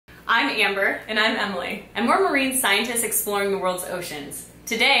I'm Amber. And I'm Emily. And we're marine scientists exploring the world's oceans.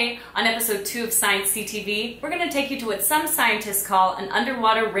 Today, on episode 2 of ScienceSea TV, we're going to take you to what some scientists call an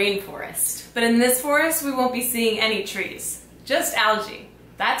underwater rainforest. But in this forest, we won't be seeing any trees. Just algae.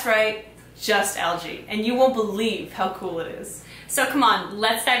 That's right, just algae. And you won't believe how cool it is. So come on,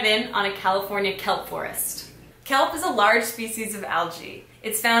 let's dive in on a California kelp forest. Kelp is a large species of algae.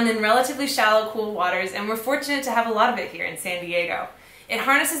 It's found in relatively shallow, cool waters, and we're fortunate to have a lot of it here in San Diego. It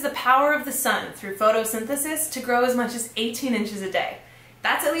harnesses the power of the sun through photosynthesis to grow as much as 18 inches a day.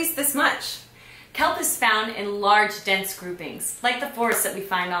 That's at least this much. Kelp is found in large, dense groupings, like the forests that we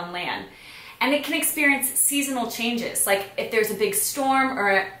find on land. And it can experience seasonal changes, like if there's a big storm or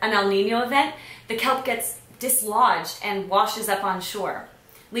an El Nino event, the kelp gets dislodged and washes up on shore,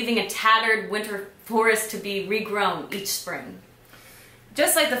 leaving a tattered winter forest to be regrown each spring.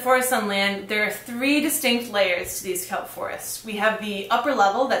 Just like the forests on land, there are 3 distinct layers to these kelp forests. We have the upper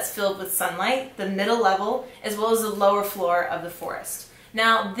level that's filled with sunlight, the middle level, as well as the lower floor of the forest.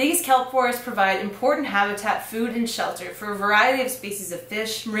 Now, these kelp forests provide important habitat, food, and shelter for a variety of species of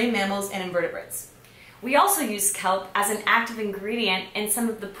fish, marine mammals, and invertebrates. We also use kelp as an active ingredient in some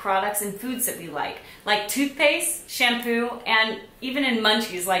of the products and foods that we like toothpaste, shampoo, and even in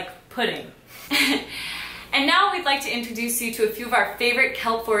munchies like pudding. And now we'd like to introduce you to a few of our favorite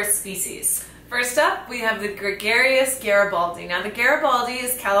kelp forest species. First up, we have the gregarious Garibaldi. Now, the Garibaldi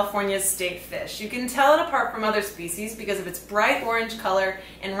is California's state fish. You can tell it apart from other species because of its bright orange color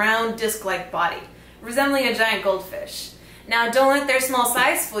and round disc-like body, resembling a giant goldfish. Now, don't let their small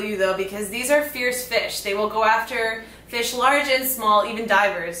size fool you though, because these are fierce fish. They will go after fish large and small, even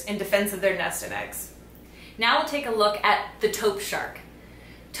divers, in defense of their nest and eggs. Now we'll take a look at the taupe shark.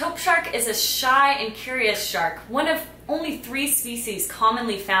 Taupe shark is a shy and curious shark, one of only 3 species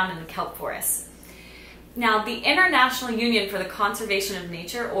commonly found in the kelp forests. Now, the International Union for the Conservation of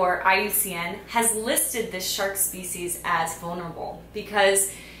Nature, or IUCN, has listed this shark species as vulnerable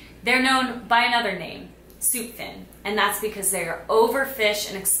because they're known by another name, soup fin, and that's because they are overfished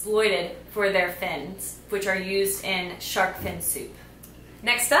and exploited for their fins, which are used in shark fin soup.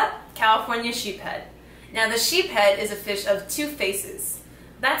 Next up, California sheephead. Now, the sheephead is a fish of 2 faces.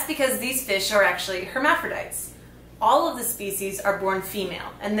 That's because these fish are actually hermaphrodites. All of the species are born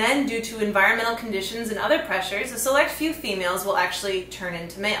female, and then due to environmental conditions and other pressures, a select few females will actually turn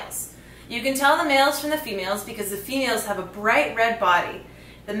into males. You can tell the males from the females because the females have a bright red body.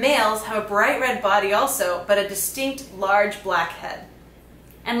 The males have a bright red body also, but a distinct large black head.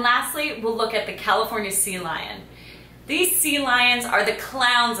 And lastly, we'll look at the California sea lion. These sea lions are the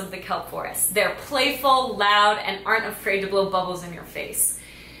clowns of the kelp forest. They're playful, loud, and aren't afraid to blow bubbles in your face.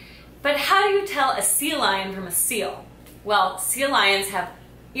 But how do you tell a sea lion from a seal? Well, sea lions have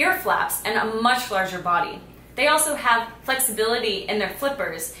ear flaps and a much larger body. They also have flexibility in their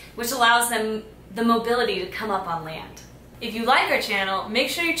flippers, which allows them the mobility to come up on land. If you like our channel, make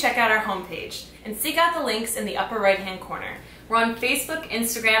sure you check out our homepage and seek out the links in the upper right-hand corner. We're on Facebook,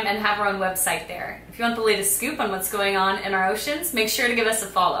 Instagram, and have our own website there. If you want the latest scoop on what's going on in our oceans, make sure to give us a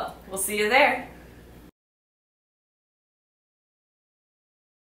follow. We'll see you there.